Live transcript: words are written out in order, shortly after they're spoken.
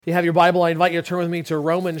If you have your Bible, I invite you to turn with me to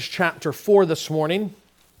Romans chapter 4 this morning.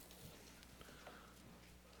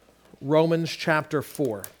 Romans chapter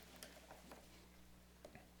 4.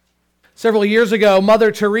 Several years ago,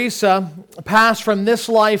 Mother Teresa passed from this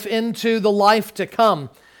life into the life to come.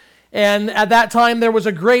 And at that time, there was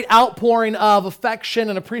a great outpouring of affection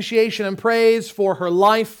and appreciation and praise for her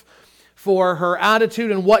life, for her attitude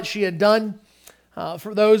and what she had done.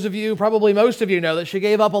 For those of you, probably most of you know that she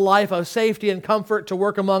gave up a life of safety and comfort to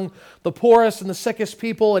work among the poorest and the sickest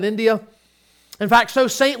people in India. In fact, so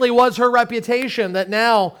saintly was her reputation that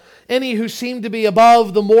now any who seemed to be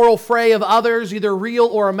above the moral fray of others, either real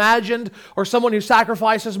or imagined, or someone who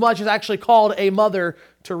sacrificed as much, is actually called a Mother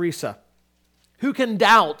Teresa. Who can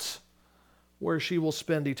doubt where she will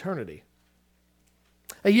spend eternity?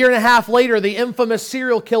 A year and a half later, the infamous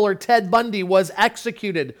serial killer Ted Bundy was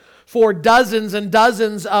executed for dozens and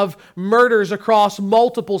dozens of murders across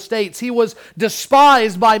multiple states. He was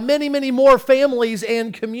despised by many, many more families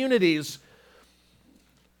and communities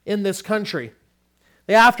in this country.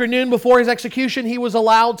 The afternoon before his execution, he was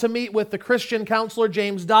allowed to meet with the Christian counselor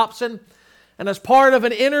James Dobson, and as part of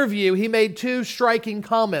an interview, he made two striking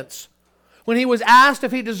comments. When he was asked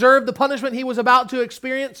if he deserved the punishment he was about to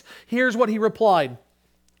experience, here's what he replied.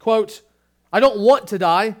 Quote, "I don't want to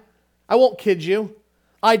die. I won't kid you.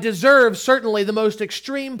 I deserve certainly the most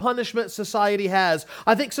extreme punishment society has.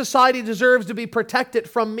 I think society deserves to be protected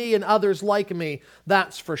from me and others like me.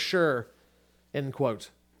 That's for sure." End quote.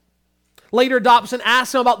 Later, Dobson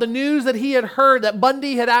asked him about the news that he had heard that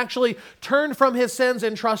Bundy had actually turned from his sins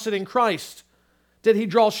and trusted in Christ. Did he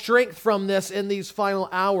draw strength from this in these final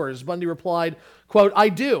hours? Bundy replied, quote, "I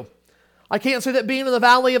do. I can't say that being in the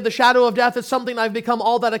valley of the shadow of death is something I've become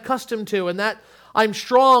all that accustomed to, and that I'm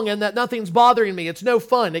strong and that nothing's bothering me. It's no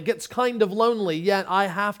fun. It gets kind of lonely, yet I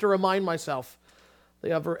have to remind myself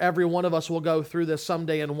that every one of us will go through this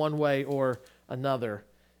someday in one way or another."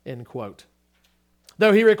 End quote.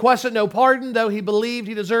 Though he requested no pardon, though he believed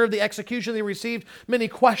he deserved the execution he received, many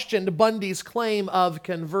questioned Bundy's claim of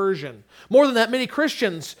conversion. More than that, many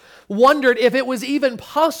Christians wondered if it was even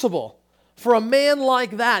possible for a man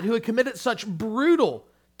like that, who had committed such brutal,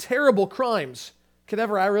 terrible crimes, could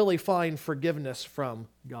ever really find forgiveness from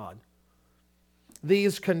God.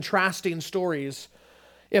 These contrasting stories,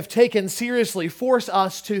 if taken seriously, force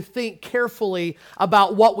us to think carefully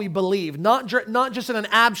about what we believe, not just in an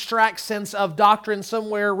abstract sense of doctrine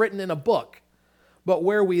somewhere written in a book, but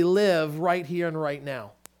where we live right here and right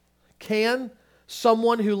now. Can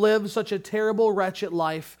someone who lives such a terrible, wretched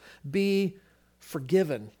life be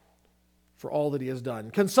forgiven for all that he has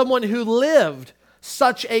done? Can someone who lived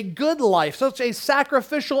such a good life, such a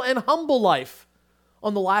sacrificial and humble life,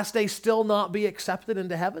 on the last day still not be accepted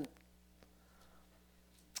into heaven?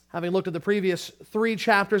 Having looked at the previous 3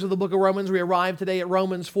 chapters of the book of Romans, we arrive today at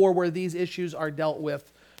Romans 4, where these issues are dealt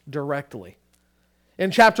with directly.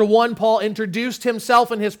 In chapter 1, Paul introduced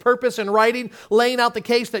himself and his purpose in writing, laying out the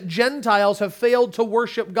case that Gentiles have failed to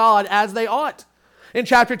worship God as they ought. In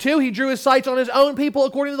chapter 2, he drew his sights on his own people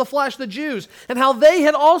according to the flesh, the Jews, and how they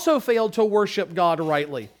had also failed to worship God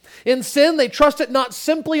rightly. In sin, they trusted not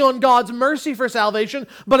simply on God's mercy for salvation,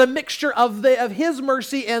 but a mixture of His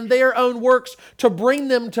mercy and their own works to bring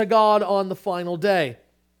them to God on the final day.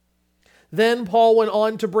 Then Paul went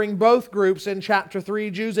on to bring both groups in chapter 3,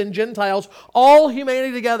 Jews and Gentiles, all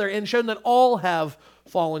humanity together, and shown that all have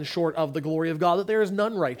fallen short of the glory of God, that there is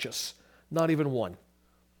none righteous, not even one.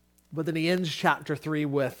 But then he ends chapter 3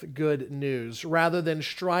 with good news. Rather than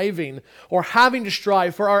striving or having to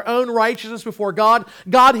strive for our own righteousness before God,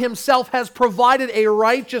 God Himself has provided a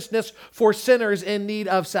righteousness for sinners in need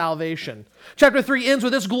of salvation. Chapter 3 ends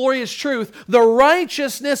with this glorious truth: the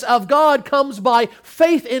righteousness of God comes by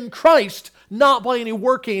faith in Christ, not by any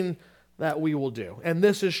working that we will do. And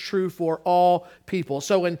this is true for all people.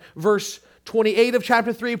 So in verse 28 of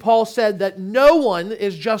chapter 3, Paul said that no one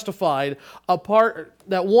is justified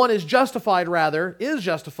is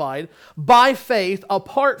justified by faith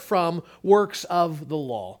apart from works of the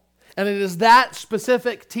law. And it is that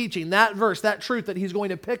specific teaching, that verse, that truth that he's going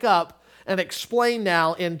to pick up and explain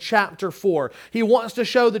now in chapter 4. He wants to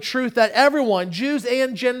show the truth that everyone, Jews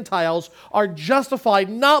and Gentiles, are justified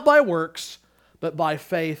not by works, but by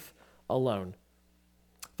faith alone.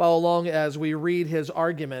 Follow along as we read his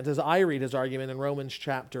argument, as I read his argument in Romans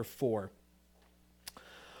chapter 4.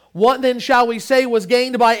 "What then shall we say was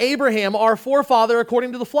gained by Abraham, our forefather,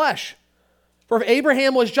 according to the flesh? For if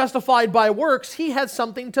Abraham was justified by works, he had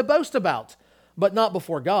something to boast about, but not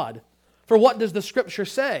before God. For what does the Scripture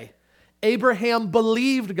say? Abraham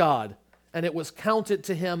believed God, and it was counted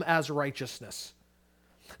to him as righteousness.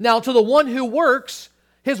 Now to the one who works,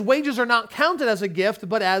 His wages are not counted as a gift,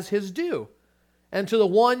 but as his due. And to the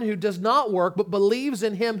one who does not work, but believes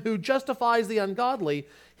in him who justifies the ungodly,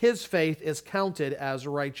 his faith is counted as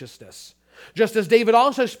righteousness. Just as David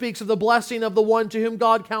also speaks of the blessing of the one to whom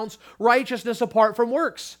God counts righteousness apart from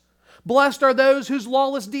works. Blessed are those whose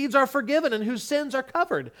lawless deeds are forgiven and whose sins are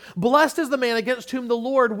covered. Blessed is the man against whom the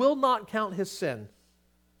Lord will not count his sin.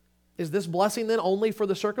 Is this blessing then only for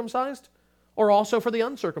the circumcised, or also for the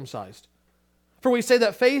uncircumcised? For we say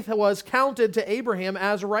that faith was counted to Abraham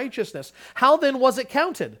as righteousness. How then was it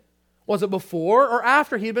counted? Was it before or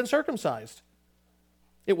after he had been circumcised?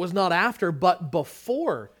 It was not after, but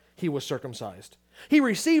before he was circumcised. He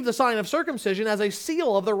received the sign of circumcision as a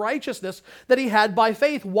seal of the righteousness that he had by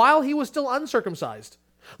faith while he was still uncircumcised.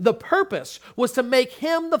 The purpose was to make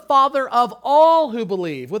him the father of all who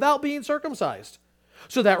believe without being circumcised,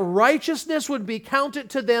 so that righteousness would be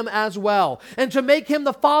counted to them as well, and to make him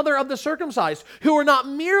the father of the circumcised, who are not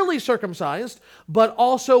merely circumcised, but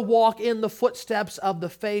also walk in the footsteps of the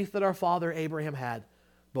faith that our father Abraham had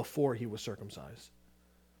before he was circumcised.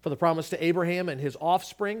 For the promise to Abraham and his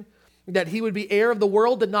offspring, that he would be heir of the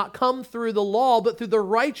world, did not come through the law, but through the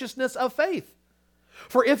righteousness of faith.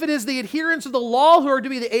 For if it is the adherents of the law who are to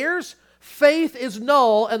be the heirs, faith is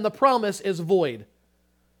null and the promise is void.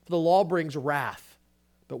 For the law brings wrath.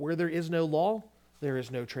 But where there is no law, there is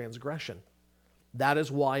no transgression. That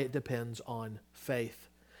is why it depends on faith,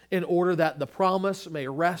 in order that the promise may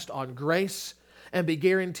rest on grace and be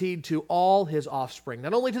guaranteed to all his offspring,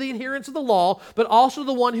 not only to the adherents of the law, but also to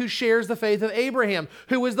the one who shares the faith of Abraham,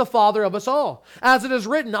 who is the father of us all. As it is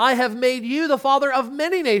written, I have made you the father of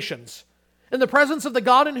many nations. In the presence of the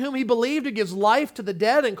God in whom he believed, who gives life to the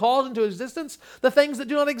dead and calls into existence the things that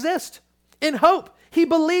do not exist. In hope, he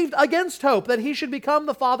believed against hope that he should become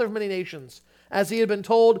the father of many nations. As he had been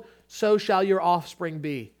told, so shall your offspring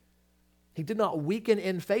be. He did not weaken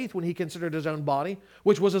in faith when he considered his own body,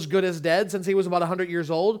 which was as good as dead since he was about 100 years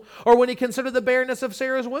old, or when he considered the barrenness of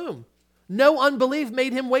Sarah's womb. No unbelief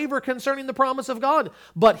made him waver concerning the promise of God,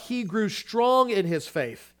 but he grew strong in his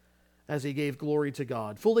faith as he gave glory to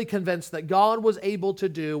God, fully convinced that God was able to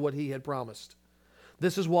do what he had promised.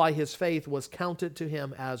 This is why his faith was counted to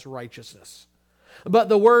him as righteousness. But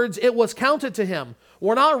the words, it was counted to him,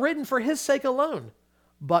 were not written for his sake alone,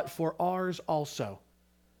 but for ours also.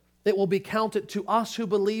 It will be counted to us who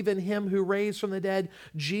believe in him who raised from the dead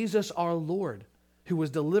Jesus our Lord, who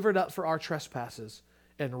was delivered up for our trespasses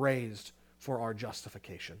and raised for our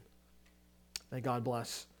justification. May God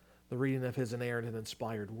bless the reading of his inerrant and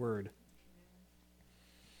inspired word.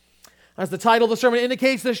 As the title of the sermon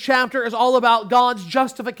indicates, this chapter is all about God's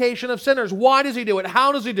justification of sinners. Why does he do it?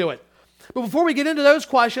 How does he do it? But before we get into those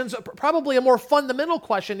questions, probably a more fundamental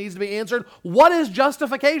question needs to be answered. What is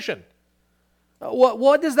justification?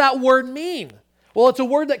 What does that word mean? Well, it's a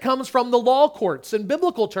word that comes from the law courts. In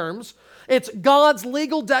biblical terms, it's God's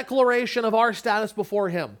legal declaration of our status before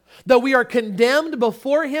him. Though we are condemned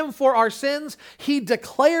before him for our sins, he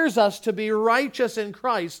declares us to be righteous in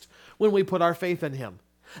Christ when we put our faith in him.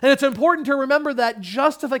 And it's important to remember that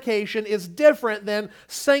justification is different than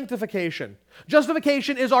sanctification.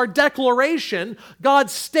 Justification is our declaration,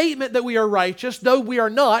 God's statement that we are righteous, though we are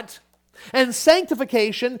not. And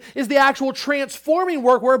sanctification is the actual transforming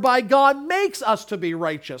work whereby God makes us to be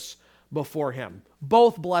righteous before him.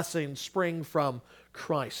 Both blessings spring from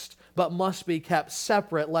Christ, but must be kept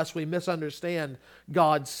separate lest we misunderstand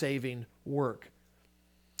God's saving work.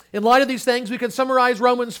 In light of these things, we can summarize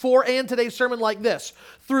Romans 4 and today's sermon like this.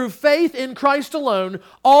 Through faith in Christ alone,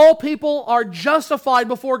 all people are justified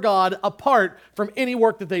before God apart from any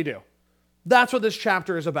work that they do. That's what this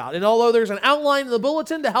chapter is about. And although there's an outline in the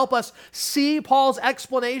bulletin to help us see Paul's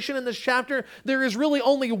explanation in this chapter, there is really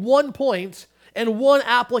only one point and one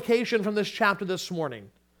application from this chapter this morning.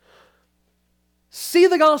 See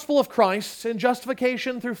the gospel of Christ in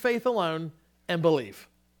justification through faith alone and believe.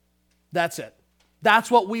 That's it.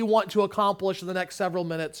 That's what we want to accomplish in the next several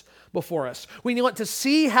minutes before us. We want to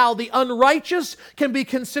see how the unrighteous can be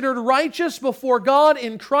considered righteous before God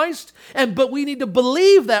in Christ, but we need to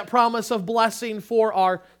believe that promise of blessing for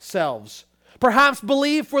ourselves. Perhaps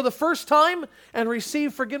believe for the first time and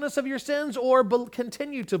receive forgiveness of your sins, or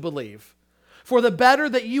continue to believe. For the better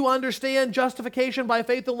that you understand justification by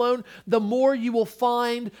faith alone, the more you will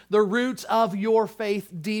find the roots of your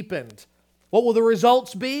faith deepened. What will the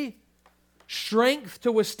results be? Strength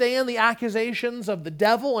to withstand the accusations of the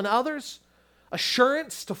devil and others,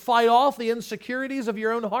 assurance to fight off the insecurities of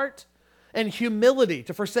your own heart, and humility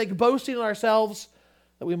to forsake boasting in ourselves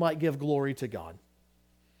that we might give glory to God.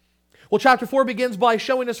 Well, chapter 4 begins by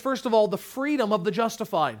showing us, first of all, the freedom of the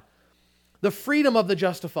justified. The freedom of the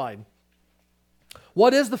justified.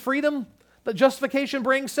 What is the freedom that justification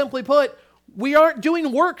brings? Simply put, we aren't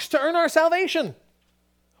doing works to earn our salvation.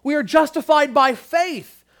 We are justified by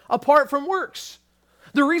faith apart from works.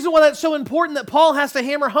 The reason why that's so important that Paul has to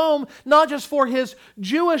hammer home, not just for his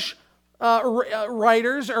Jewish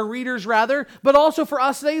readers, but also for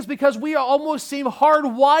us today, is because we almost seem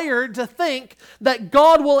hardwired to think that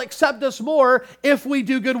God will accept us more if we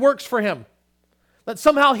do good works for Him. That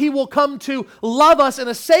somehow He will come to love us in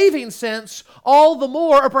a saving sense all the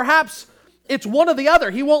more, or perhaps it's one or the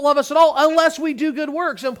other. He won't love us at all unless we do good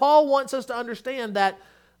works. And Paul wants us to understand that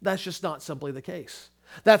that's just not simply the case.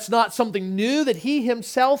 That's not something new that he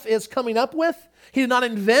himself is coming up with. He did not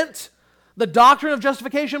invent the doctrine of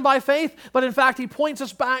justification by faith, but in fact, he points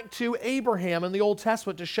us back to Abraham in the Old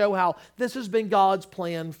Testament to show how this has been God's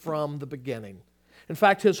plan from the beginning. In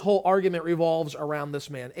fact, his whole argument revolves around this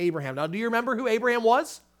man, Abraham. Now, do you remember who Abraham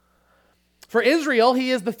was? For Israel,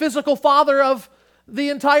 he is the physical father of the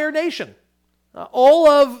entire nation. All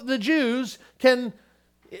of the Jews can,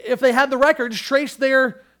 if they had the records, trace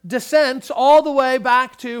their descent all the way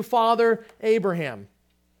back to Father Abraham,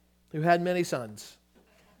 who had many sons.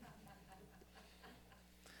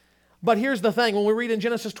 But here's the thing. When we read in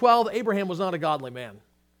Genesis 12, Abraham was not a godly man.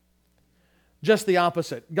 Just the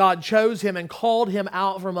opposite. God chose him and called him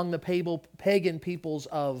out from among the pagan peoples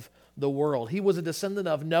of the world. He was a descendant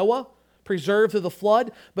of Noah, preserved through the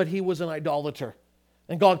flood, but he was an idolater.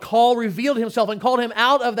 And God revealed Himself and called him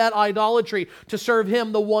out of that idolatry to serve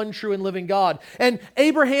Him, the one true and living God. And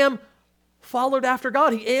Abraham followed after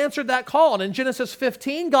God. He answered that call. And in Genesis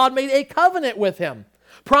 15, God made a covenant with him,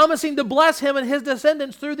 promising to bless him and his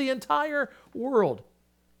descendants throughout the entire world.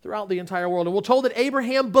 And we're told that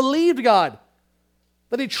Abraham believed God,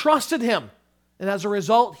 that he trusted Him, and as a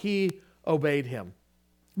result, he obeyed Him.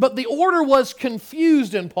 But the order was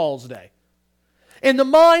confused in Paul's day. In the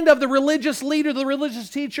mind of the religious leader, the religious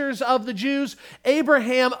teachers of the Jews,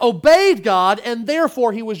 Abraham obeyed God, and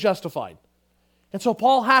therefore he was justified. And so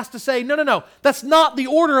Paul has to say, no, that's not the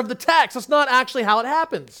order of the text. That's not actually how it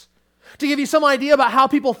happens. To give you some idea about how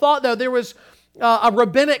people thought, though, there was a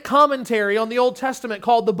rabbinic commentary on the Old Testament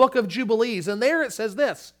called the Book of Jubilees, and there it says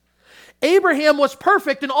this: Abraham was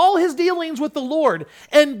perfect in all his dealings with the Lord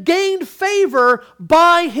and gained favor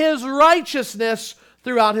by his righteousness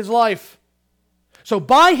throughout his life. So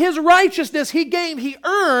by his righteousness he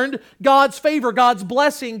earned God's favor, God's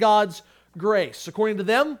blessing, God's grace. According to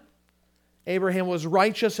them, Abraham was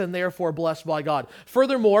righteous and therefore blessed by God.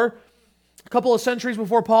 Furthermore, a couple of centuries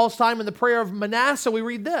before Paul's time, in the prayer of Manasseh, we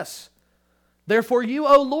read this: Therefore you,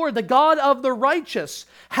 O Lord, the God of the righteous,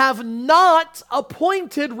 have not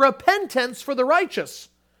appointed repentance for the righteous,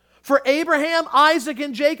 for Abraham, Isaac,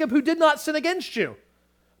 and Jacob, who did not sin against you,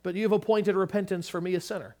 but you have appointed repentance for me, a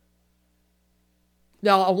sinner.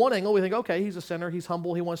 Now, on one angle, we think, okay, he's a sinner, he's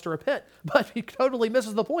humble, he wants to repent. But he totally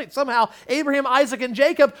misses the point. Somehow, Abraham, Isaac, and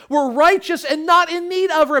Jacob were righteous and not in need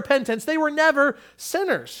of repentance. They were never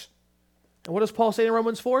sinners. And what does Paul say in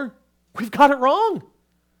Romans 4? We've got it wrong.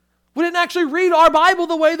 We didn't actually read our Bible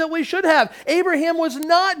the way that we should have. Abraham was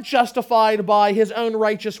not justified by his own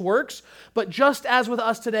righteous works, but just as with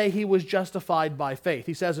us today, he was justified by faith.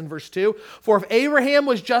 He says in verse 2, For if Abraham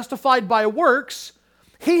was justified by works,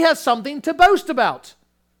 he has something to boast about,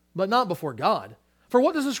 but not before God. For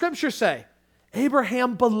what does the Scripture say?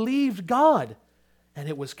 Abraham believed God, and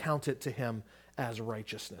it was counted to him as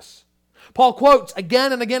righteousness. Paul quotes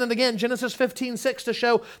again and again and again Genesis 15:6 to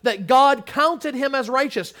show that God counted him as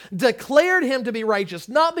righteous, declared him to be righteous,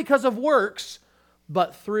 not because of works,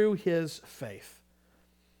 but through his faith.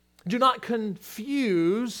 Do not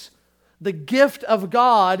confuse the gift of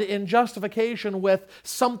God in justification with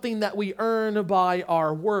something that we earn by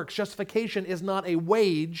our works. Justification is not a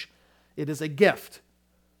wage, it is a gift.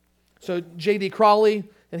 So J.D. Crowley,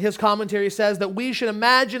 in his commentary, says that we should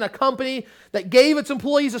imagine a company that gave its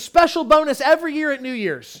employees a special bonus every year at New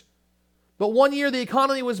Year's. But one year the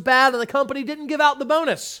economy was bad and the company didn't give out the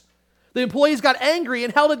bonus. The employees got angry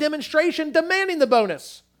and held a demonstration demanding the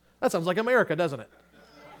bonus. That sounds like America, doesn't it?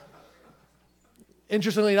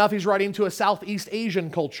 Interestingly enough, he's writing to a Southeast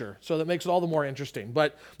Asian culture, so that makes it all the more interesting.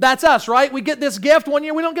 But that's us, right? We get this gift. One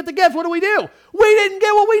year we don't get the gift. What do? We didn't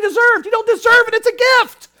get what we deserved. You don't deserve it. It's a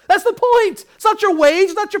gift. That's the point. It's not your wage,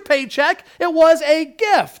 it's not your paycheck. It was a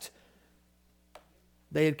gift.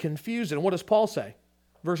 They had confused it. And what does Paul say?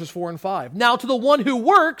 Verses 4 and 5. Now to the one who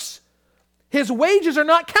works, his wages are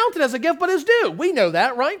not counted as a gift, but as due. We know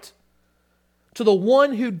that, right? To the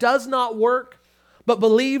one who does not work, but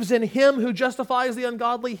believes in him who justifies the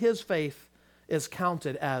ungodly, his faith is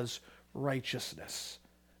counted as righteousness.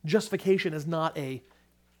 Justification is not an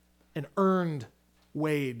earned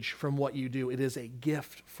wage from what you do. It is a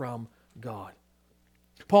gift from God.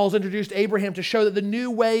 Paul's introduced Abraham to show that the new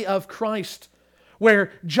way of Christ,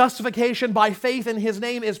 where justification by faith in his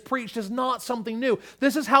name is preached, is not something new.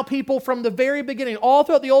 This is how people from the very beginning, all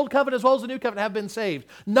throughout the Old Covenant as well as the New Covenant, have been saved.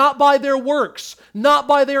 Not by their works, not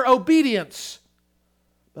by their obedience,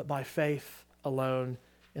 but by faith alone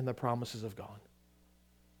in the promises of God.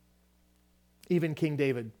 Even King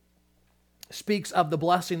David speaks of the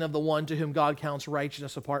blessing of the one to whom God counts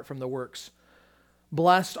righteousness apart from the works.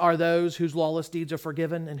 Blessed are those whose lawless deeds are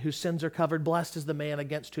forgiven and whose sins are covered. Blessed is the man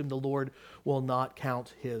against whom the Lord will not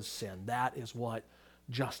count his sin. That is what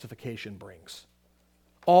justification brings.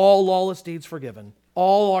 All lawless deeds forgiven,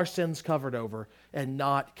 all our sins covered over, and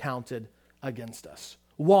not counted against us.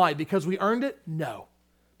 Why? Because we earned it? No.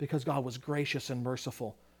 Because God was gracious and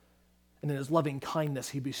merciful. And in his loving kindness,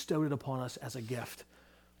 he bestowed it upon us as a gift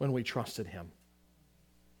when we trusted him.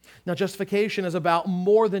 Now, justification is about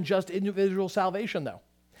more than just individual salvation, though.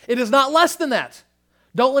 It is not less than that.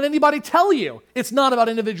 Don't let anybody tell you it's not about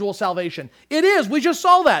individual salvation. It is. We just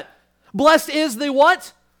saw that. Blessed is the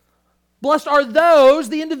what? Blessed are those,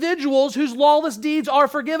 the individuals, whose lawless deeds are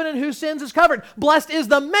forgiven and whose sins is covered. Blessed is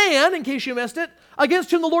the man, in case you missed it,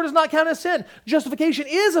 against whom the Lord does not count as sin. Justification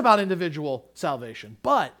is about individual salvation,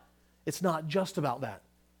 but it's not just about that.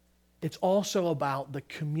 It's also about the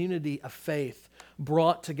community of faith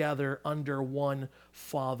brought together under one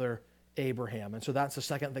father, Abraham. And so that's the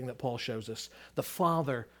second thing that Paul shows us. The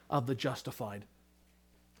father of the justified.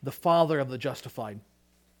 The father of the justified.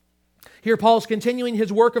 Here Paul's continuing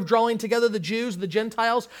his work of drawing together the Jews, the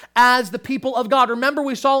Gentiles, as the people of God. Remember,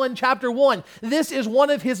 we saw in chapter 1, this is one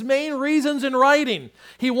of his main reasons in writing.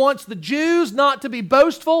 He wants the Jews not to be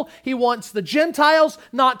boastful. He wants the Gentiles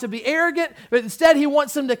not to be arrogant, but instead he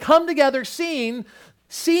wants them to come together seeing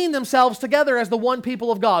themselves together as the one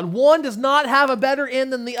people of God. One does not have a better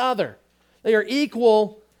end than the other. They are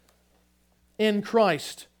equal in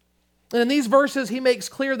Christ. And in these verses, he makes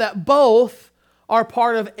clear that both are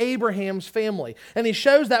part of Abraham's family. And he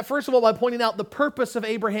shows that, first of all, by pointing out the purpose of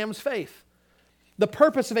Abraham's faith. The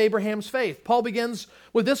purpose of Abraham's faith. Paul begins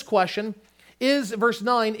with this question. Verse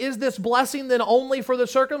 9, is this blessing then only for the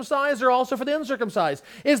circumcised or also for the uncircumcised?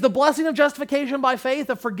 Is the blessing of justification by faith,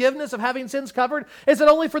 of forgiveness, of having sins covered, is it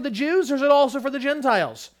only for the Jews or is it also for the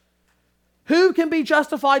Gentiles? Who can be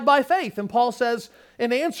justified by faith? And Paul says,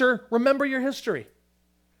 in answer, remember your history.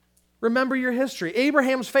 Remember your history.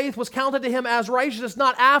 Abraham's faith was counted to him as righteousness,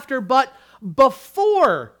 not after, but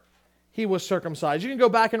before he was circumcised. You can go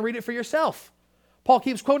back and read it for yourself. Paul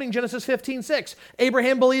keeps quoting Genesis 15:6.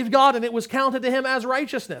 Abraham believed God and it was counted to him as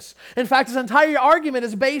righteousness. In fact, his entire argument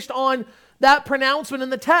is based on that pronouncement in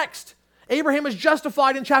the text. Abraham is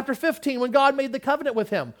justified in chapter 15 when God made the covenant with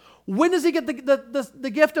him. When does he get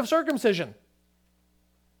the gift of circumcision?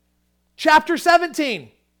 Chapter 17.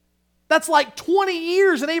 That's like 20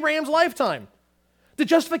 years in Abraham's lifetime. Did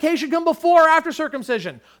justification come before or after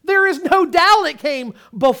circumcision? There is no doubt it came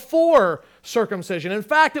before circumcision. In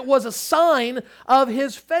fact, it was a sign of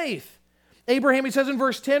his faith. Abraham, he says in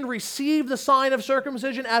verse 10, received the sign of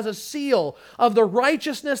circumcision as a seal of the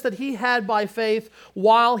righteousness that he had by faith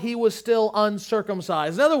while he was still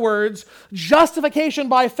uncircumcised. In other words, justification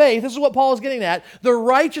by faith, this is what Paul is getting at, the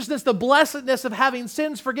righteousness, the blessedness of having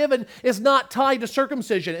sins forgiven is not tied to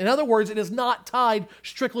circumcision. In other words, it is not tied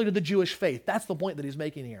strictly to the Jewish faith. That's the point that he's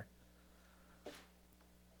making here.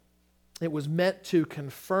 It was meant to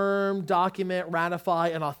confirm, document, ratify,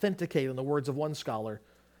 and authenticate, in the words of one scholar,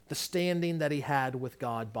 the standing that he had with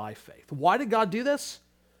God by faith. Why did God do this?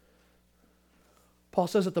 Paul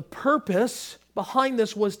says that the purpose behind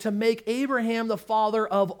this was to make Abraham the father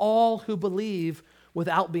of all who believe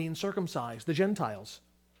without being circumcised, the Gentiles,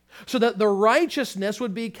 so that the righteousness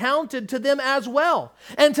would be counted to them as well,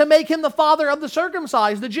 and to make him the father of the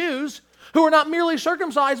circumcised, the Jews, who are not merely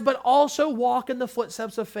circumcised, but also walk in the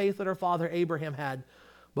footsteps of faith that our father Abraham had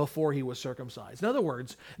before he was circumcised. In other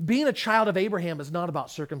words, being a child of Abraham is not about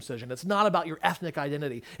circumcision. It's not about your ethnic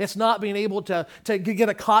identity. It's not being able to get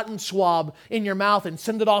a cotton swab in your mouth and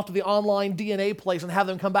send it off to the online DNA place and have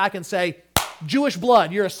them come back and say, Jewish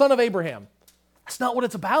blood, you're a son of Abraham. That's not what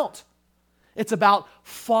it's about. It's about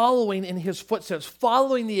following in his footsteps,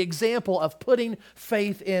 following the example of putting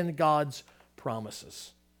faith in God's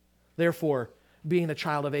promises. Therefore, being a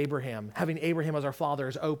child of Abraham, having Abraham as our father,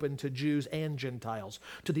 is open to Jews and Gentiles,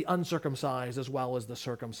 to the uncircumcised as well as the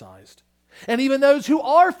circumcised. And even those who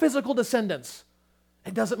are physical descendants,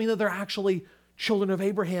 it doesn't mean that they're actually children of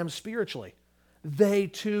Abraham spiritually. They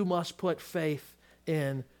too must put faith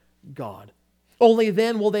in God. Only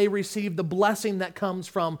then will they receive the blessing that comes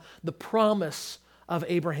from the promise of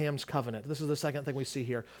Abraham's covenant. This is the second thing we see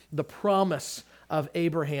here. The promise of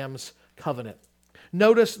Abraham's covenant.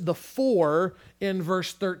 Notice the for in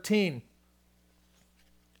verse 13.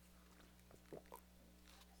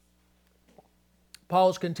 Paul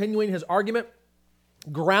is continuing his argument,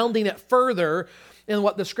 grounding it further in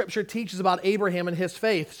what the Scripture teaches about Abraham and his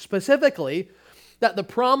faith. Specifically, that the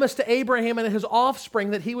promise to Abraham and his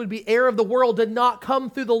offspring that he would be heir of the world did not come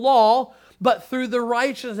through the law, but through the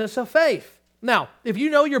righteousness of faith. Now, if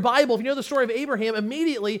you know your Bible, if you know the story of Abraham,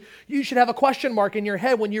 immediately you should have a question mark in your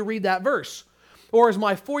head when you read that verse. Or as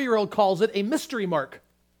my 4-year-old calls it, a mystery mark.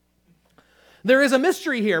 There is a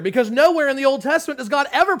mystery here because nowhere in the Old Testament does God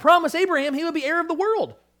ever promise Abraham he would be heir of the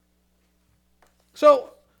world.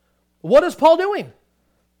 So, what is Paul doing?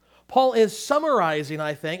 Paul is summarizing,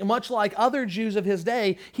 I think, much like other Jews of his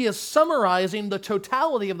day, he is summarizing the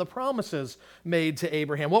totality of the promises made to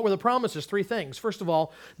Abraham. What were the promises? 3 things. First of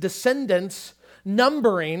all, descendants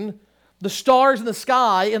numbering the stars in the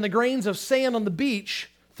sky and the grains of sand on the beach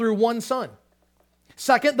through one son.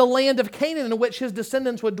 Second, the land of Canaan in which his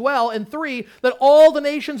descendants would dwell. And 3, that all the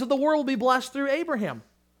nations of the world will be blessed through Abraham.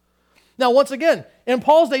 Now, once again, in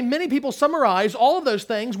Paul's day, many people summarize all of those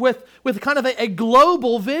things with kind of a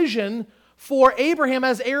global vision for Abraham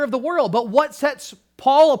as heir of the world. But what sets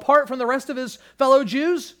Paul apart from the rest of his fellow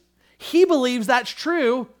Jews? He believes that's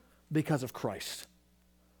true because of Christ.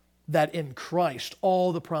 That in Christ,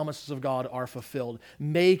 all the promises of God are fulfilled,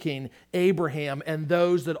 making Abraham and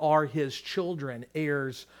those that are his children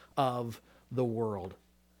heirs of the world.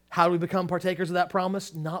 How do we become partakers of that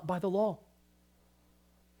promise? Not by the law.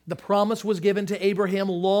 The promise was given to Abraham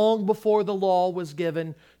long before the law was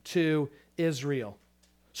given to Israel.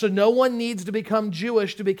 So no one needs to become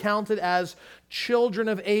Jewish to be counted as children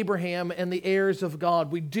of Abraham and the heirs of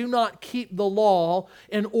God. We do not keep the law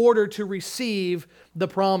in order to receive the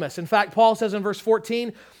promise. In fact, Paul says in verse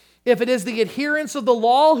 14, if it is the adherents of the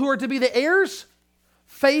law who are to be the heirs,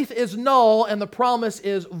 faith is null and the promise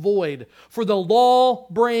is void. For the law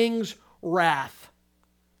brings wrath.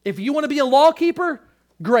 If you want to be a law keeper,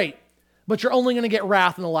 great, but you're only going to get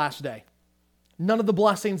wrath in the last day. None of the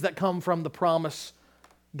blessings that come from the promise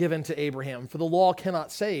given to Abraham. For the law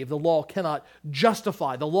cannot save. The law cannot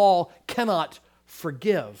justify. The law cannot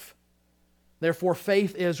forgive. Therefore,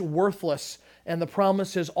 faith is worthless, and the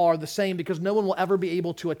promises are the same because no one will ever be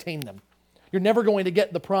able to attain them. You're never going to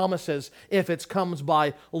get the promises if it comes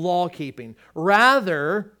by law keeping.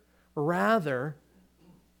 Rather,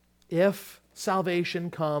 if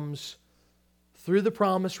salvation comes through the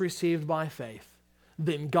promise received by faith,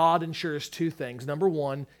 then God ensures 2 things. Number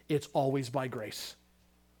 1, it's always by grace.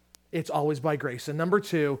 It's always by grace. And number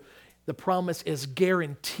 2, the promise is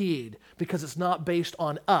guaranteed because it's not based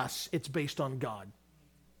on us, it's based on God.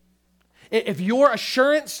 If your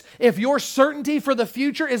assurance, if your certainty for the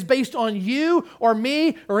future is based on you or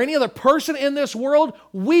me or any other person in this world,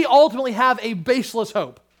 we ultimately have a baseless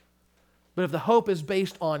hope. But if the hope is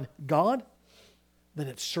based on God, then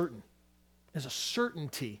it's certain. There's a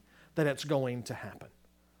certainty that it's going to happen.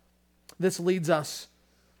 This leads us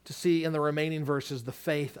to see in the remaining verses the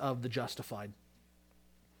faith of the justified.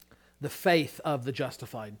 The faith of the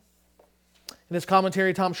justified. In his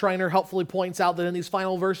commentary, Tom Schreiner helpfully points out that in these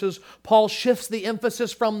final verses, Paul shifts the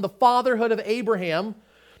emphasis from the fatherhood of Abraham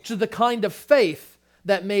to the kind of faith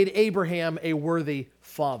that made Abraham a worthy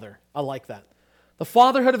father. I like that. The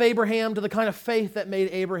fatherhood of Abraham to the kind of faith that made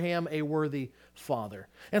Abraham a worthy father.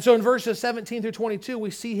 And so in verses 17 through 22, we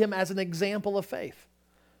see him as an example of faith.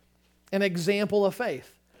 An example of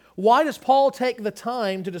faith. Why does Paul take the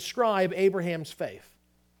time to describe Abraham's faith?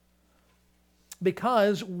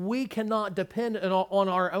 Because we cannot depend on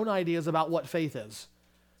our own ideas about what faith is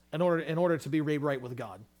in order to be made right with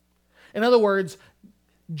God. In other words,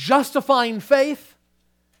 justifying faith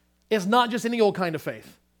is not just any old kind of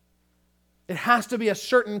faith. It has to be a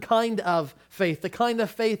certain kind of faith, the kind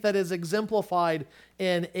of faith that is exemplified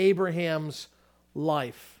in Abraham's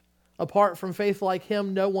life. Apart from faith like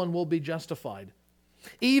him, no one will be justified.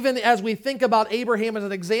 Even as we think about Abraham as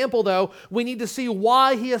an example, though, we need to see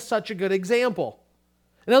why he is such a good example.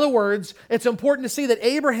 In other words, it's important to see that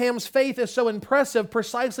Abraham's faith is so impressive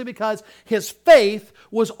precisely because his faith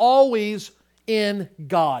was always in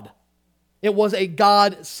God. It was a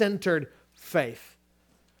God-centered faith.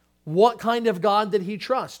 What kind of God did he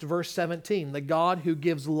trust? Verse 17, the God who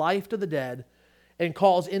gives life to the dead and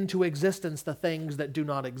calls into existence the things that do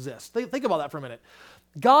not exist. Think about that for a minute.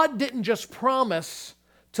 God didn't just promise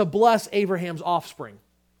to bless Abraham's offspring.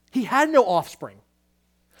 He had no offspring.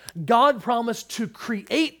 God promised to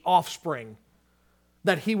create offspring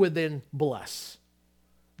that he would then bless.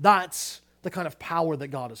 That's the kind of power that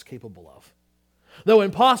God is capable of. Though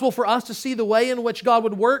impossible for us to see the way in which God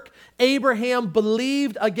would work, Abraham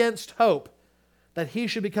believed against hope that he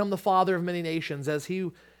should become the father of many nations, as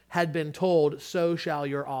he had been told, so shall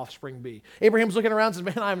your offspring be. Abraham's looking around and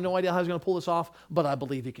says, man, I have no idea how he's going to pull this off, but I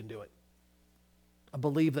believe he can do it. I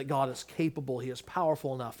believe that God is capable, he is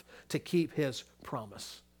powerful enough to keep his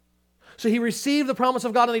promise. So he received the promise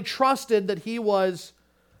of God and he trusted that he was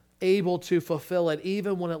able to fulfill it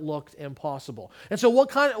even when it looked impossible. And so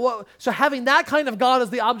so having that kind of God as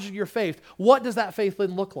the object of your faith, what does that faith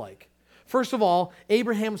then look like? First of all,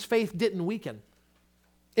 Abraham's faith didn't weaken.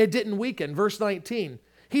 It didn't weaken. Verse 19.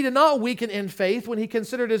 He did not weaken in faith when he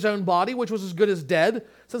considered his own body, which was as good as dead,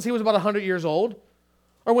 since he was about 100 years old,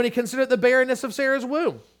 or when he considered the barrenness of Sarah's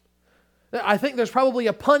womb. I think there's probably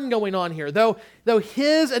a pun going on here. Though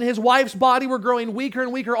his and his wife's body were growing weaker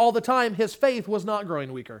and weaker all the time, his faith was not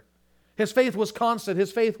growing weaker. His faith was constant.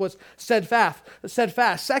 His faith was steadfast.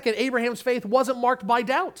 Second, Abraham's faith wasn't marked by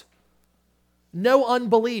doubt. No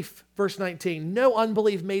unbelief, verse 19, no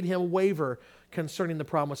unbelief made him waver concerning the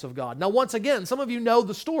promise of God. Now, once again, some of you know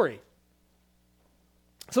the story.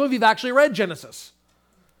 Some of you have actually read Genesis.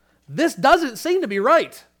 This doesn't seem to be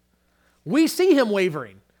right. We see him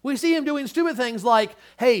wavering. We see him doing stupid things like,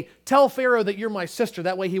 hey, tell Pharaoh that you're my sister,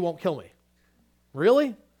 that way he won't kill me.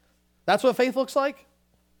 Really? That's what faith looks like?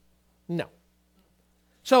 No.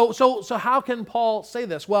 So how can Paul say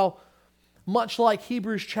this? Well, much like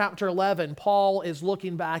Hebrews chapter 11, Paul is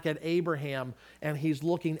looking back at Abraham and he's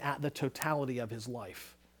looking at the totality of his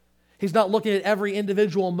life. He's not looking at every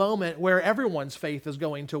individual moment where everyone's faith is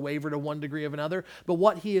going to waver to one degree or another, but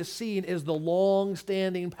what he is seeing is the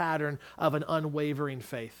long-standing pattern of an unwavering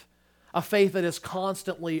faith, a faith that is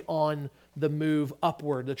constantly on the move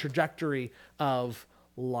upward, the trajectory of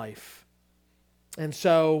life. And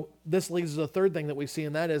so this leads to the third thing that we see,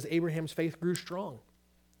 and that is Abraham's faith grew strong.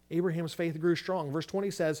 Abraham's faith grew strong. Verse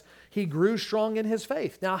 20 says, he grew strong in his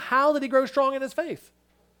faith. Now, how did he grow strong in his faith?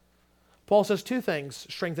 Paul says two things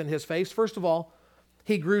strengthened his faith. First of all,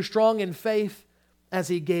 he grew strong in faith as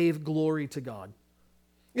he gave glory to God.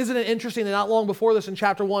 Isn't it interesting that not long before this in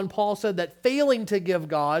chapter 1, Paul said that failing to give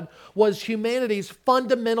God was humanity's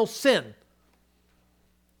fundamental sin.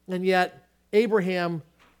 And yet, Abraham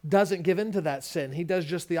doesn't give in to that sin. He does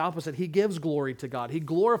just the opposite. He gives glory to God. He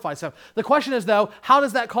glorifies him. The question is, though, how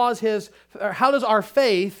does our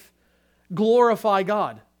faith glorify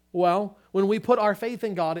God? Well, when we put our faith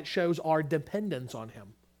in God, it shows our dependence on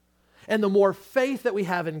him. And the more faith that we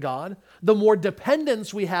have in God, the more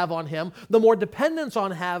dependence we have on him, the more dependence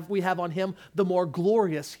we have on him, the more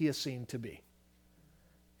glorious he is seen to be.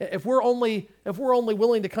 If we're only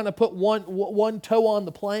willing to kind of put one toe on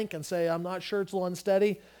the plank and say, I'm not sure, it's a little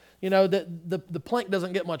unsteady, the plank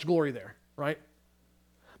doesn't get much glory there, right?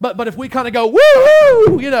 But if we kind of go,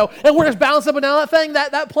 woo, and we're just bouncing up and down that thing,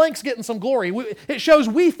 that plank's getting some glory. It shows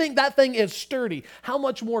we think that thing is sturdy. How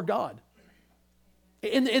much more God?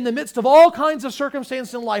 In the midst of all kinds of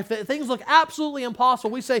circumstances in life, that things look absolutely impossible,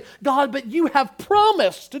 we say, God, but you have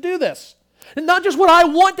promised to do this. And not just what I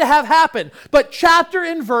want to have happen, but chapter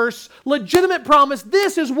and verse, legitimate promise,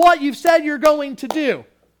 this is what you've said you're going to do.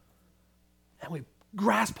 And we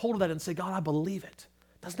grasp hold of that and say, God, I believe it.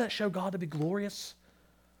 Doesn't that show God to be glorious?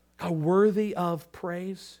 God worthy of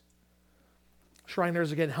praise? Schreiner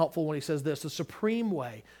is again helpful when he says this, the supreme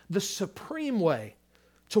way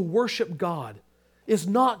to worship God is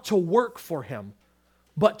not to work for him,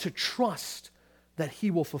 but to trust that he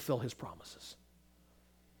will fulfill his promises.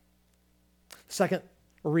 Second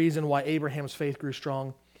reason why Abraham's faith grew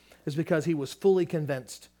strong is because he was fully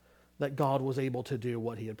convinced that God was able to do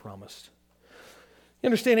what he had promised. You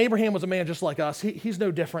understand, Abraham was a man just like us. He's no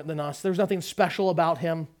different than us. There's nothing special about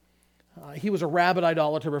him. He was a rabid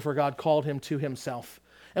idolater before God called him to himself.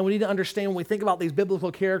 And we need to understand when we think about these biblical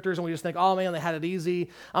characters and we just think, oh man, they had it easy.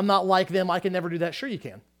 I'm not like them. I can never do that. Sure you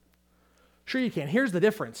can. Sure you can. Here's the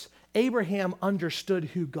difference. Abraham understood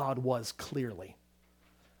who God was clearly.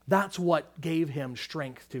 That's what gave him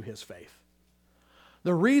strength to his faith.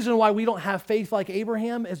 The reason why we don't have faith like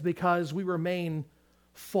Abraham is because we remain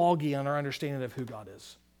foggy on our understanding of who God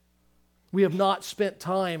is. We have not spent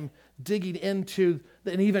time digging into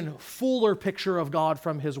an even fuller picture of God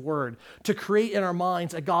from his word to create in our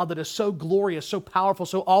minds a God that is so glorious, so powerful,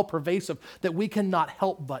 so all-pervasive that we cannot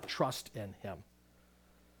help but trust in him.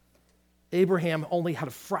 Abraham only had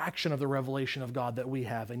a fraction of the revelation of God that we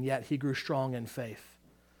have, and yet he grew strong in faith.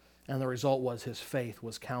 And the result was his faith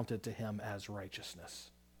was counted to him as righteousness.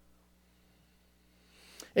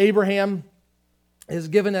 Abraham is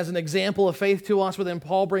given as an example of faith to us, but then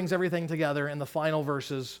Paul brings everything together in the final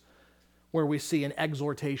verses where we see an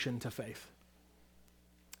exhortation to faith.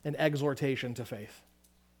 an exhortation to faith.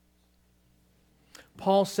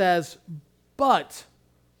 Paul says, but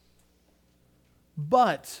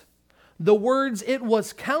the words "it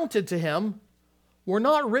was counted to him" were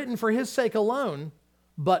not written for his sake alone,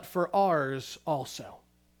 but for ours also.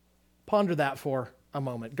 Ponder that for a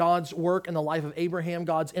moment. God's work in the life of Abraham,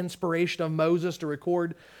 God's inspiration of Moses to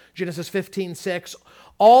record Genesis 15:6,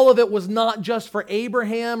 all of it was not just for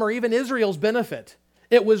Abraham or even Israel's benefit.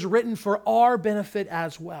 It was written for our benefit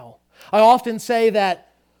as well. I often say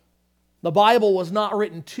that the Bible was not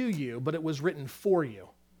written to you, but it was written for you.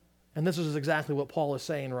 And this is exactly what Paul is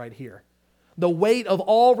saying right here. The weight of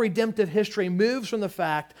all redemptive history moves from the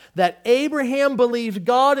fact that Abraham believed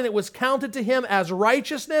God and it was counted to him as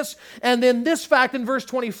righteousness. And then this fact in verse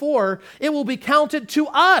 24, it will be counted to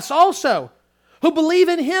us also, who believe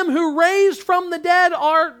in him who raised from the dead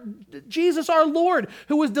Jesus our Lord,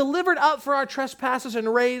 who was delivered up for our trespasses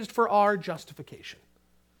and raised for our justification.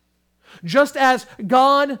 Just as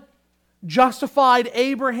God justified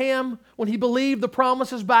Abraham when he believed the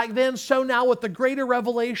promises back then, so now with the greater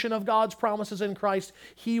revelation of God's promises in Christ,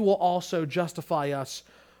 he will also justify us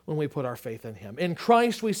when we put our faith in him. In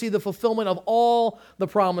Christ, we see the fulfillment of all the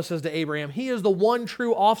promises to Abraham. He is the one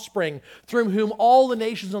true offspring through whom all the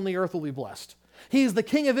nations on the earth will be blessed. He is the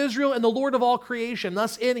King of Israel and the Lord of all creation.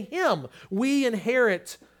 Thus, in him, we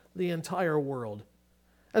inherit the entire world.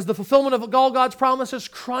 As the fulfillment of all God's promises,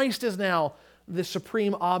 Christ is now the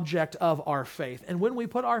supreme object of our faith. And when we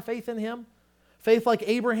put our faith in him, faith like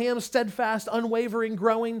Abraham, steadfast, unwavering,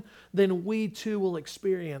 growing, then we too will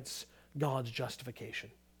experience God's justification.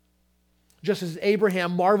 Just as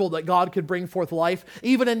Abraham marveled that God could bring forth life,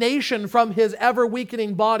 even a nation from his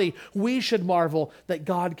ever-weakening body, we should marvel that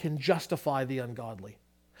God can justify the ungodly.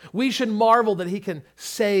 We should marvel that he can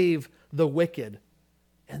save the wicked.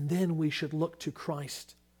 And then we should look to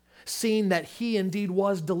Christ, seeing that he indeed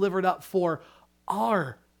was delivered up for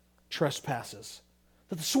our trespasses,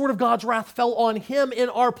 that the sword of God's wrath fell on him in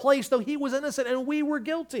our place, though he was innocent and we were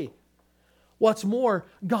guilty. What's more,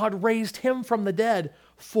 God raised him from the dead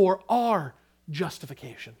for our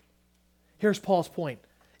justification. Here's Paul's point.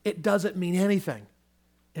 It doesn't mean anything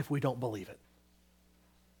if we don't believe it.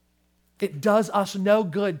 It does us no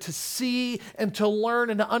good to see and to learn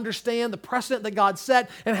and to understand the precedent that God set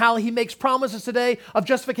and how he makes promises today of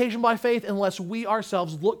justification by faith unless we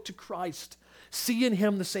ourselves look to Christ, see in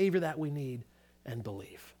him the Savior that we need, and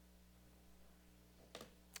believe.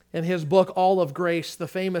 In his book, All of Grace, the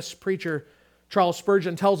famous preacher Charles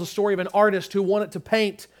Spurgeon tells a story of an artist who wanted to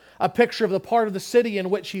paint a picture of the part of the city in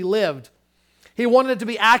which he lived. He wanted it to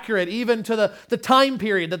be accurate even to the time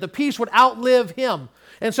period, that the piece would outlive him.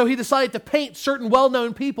 And so he decided to paint certain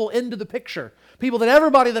well-known people into the picture, people that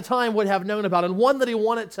everybody at the time would have known about. And one that he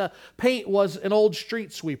wanted to paint was an old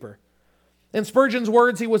street sweeper. In Spurgeon's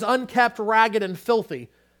words, he was unkempt, ragged, and filthy,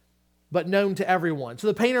 but known to everyone. So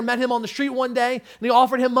the painter met him on the street one day, and he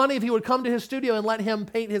offered him money if he would come to his studio and let him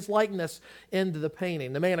paint his likeness into the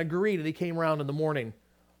painting. The man agreed, and he came round in the morning.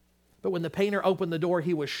 But when the painter opened the door,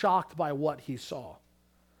 he was shocked by what he saw.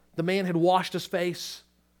 The man had washed his face,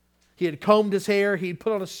 he had combed his hair, he had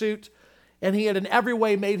put on a suit, and he had in every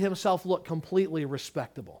way made himself look completely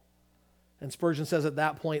respectable. And Spurgeon says at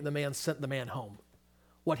that point, the man sent the man home.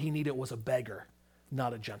 What he needed was a beggar,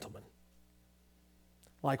 not a gentleman.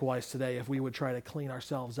 Likewise today, if we would try to clean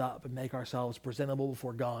ourselves up and make ourselves presentable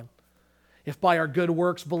before God, if by our good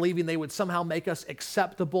works, believing they would somehow make us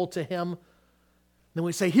acceptable to him, then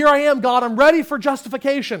we say, here I am, God, I'm ready for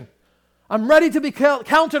justification. I'm ready to be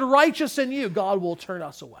counted righteous in you. God will turn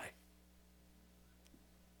us away.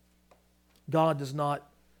 God does not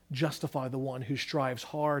justify the one who strives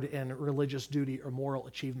hard in religious duty or moral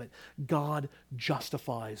achievement. God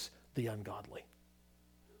justifies the ungodly.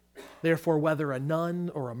 Therefore, whether a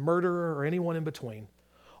nun or a murderer or anyone in between,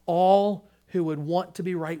 all who would want to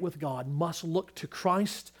be right with God must look to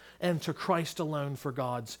Christ and to Christ alone for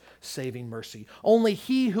God's saving mercy. Only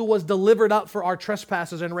he who was delivered up for our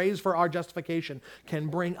trespasses and raised for our justification can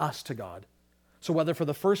bring us to God. So whether for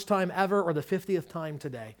the first time ever or the 50th time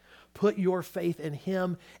today, put your faith in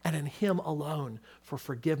him and in him alone for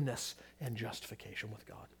forgiveness and justification with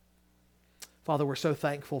God. Father, we're so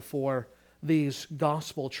thankful for these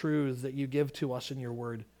gospel truths that you give to us in your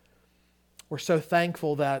word. We're so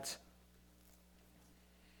thankful that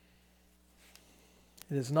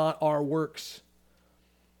it is not our works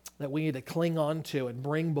that we need to cling on to and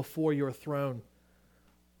bring before your throne,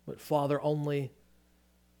 but Father, only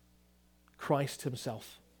Christ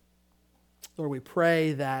himself. Lord, we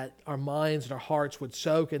pray that our minds and our hearts would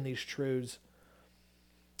soak in these truths.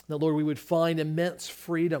 That, Lord, we would find immense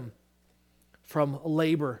freedom from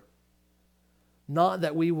labor, Not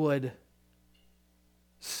that we would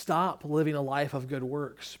stop living a life of good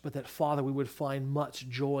works, but that, Father, we would find much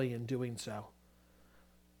joy in doing so.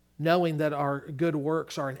 Knowing that our good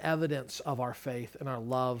works are an evidence of our faith and our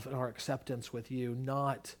love and our acceptance with you,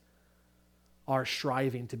 not our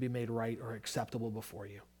striving to be made right or acceptable before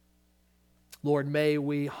you. Lord, may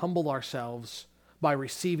we humble ourselves by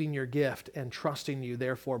receiving your gift and trusting you,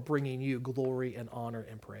 therefore bringing you glory and honor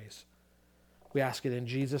and praise. We ask it in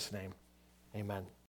Jesus' name. Amen.